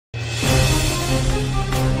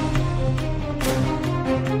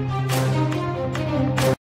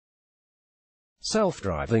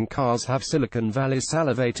self-driving cars have Silicon Valley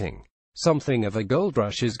salivating. Something of a gold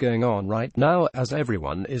rush is going on right now, as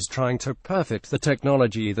everyone is trying to perfect the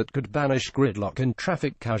technology that could banish gridlock and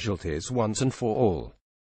traffic casualties once and for all.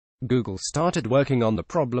 Google started working on the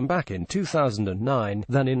problem back in 2009,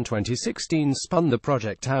 then in 2016 spun the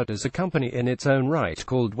project out as a company in its own right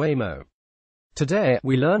called Waymo. Today,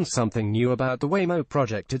 we learned something new about the Waymo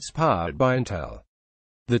project. It's powered by Intel.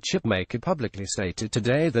 The chipmaker publicly stated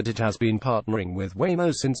today that it has been partnering with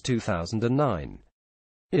Waymo since 2009.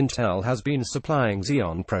 Intel has been supplying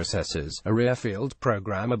Xeon processors, area-field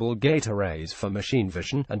programmable gate arrays for machine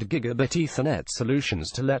vision, and gigabit Ethernet solutions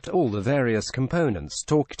to let all the various components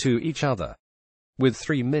talk to each other. With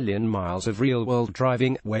 3 million miles of real-world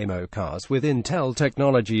driving, Waymo cars with Intel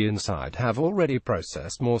technology inside have already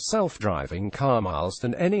processed more self-driving car miles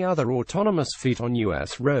than any other autonomous fleet on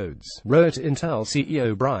U.S. roads, wrote Intel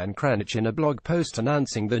CEO Brian Krzanich in a blog post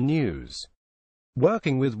announcing the news.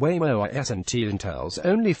 Working with Waymo isn't Intel's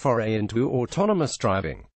only foray into autonomous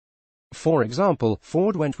driving. For example,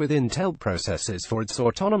 Ford went with Intel processors for its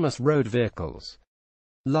autonomous road vehicles.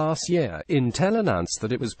 Last year, Intel announced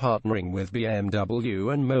that it was partnering with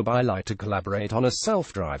BMW and Mobileye to collaborate on a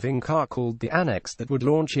self-driving car called the Annex that would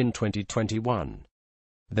launch in 2021.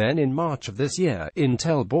 Then in March of this year,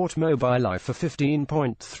 Intel bought Mobileye for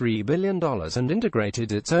 $15.3 billion and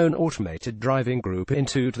integrated its own automated driving group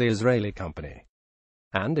into the Israeli company.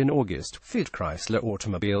 And in August, Fiat Chrysler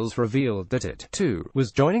Automobiles revealed that it, too,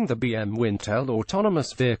 was joining the BMW Intel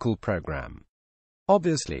autonomous vehicle program.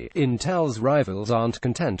 Obviously, Intel's rivals aren't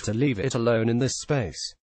content to leave it alone in this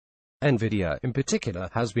space. Nvidia, in particular,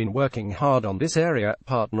 has been working hard on this area,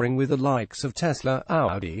 partnering with the likes of Tesla,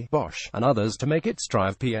 Audi, Bosch, and others to make its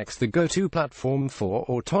Drive PX the go-to platform for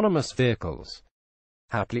autonomous vehicles.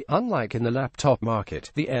 Happily, unlike in the laptop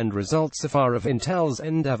market, the end result so far of Intel's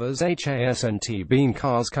endeavors hasn't been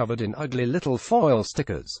cars covered in ugly little foil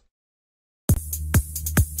stickers.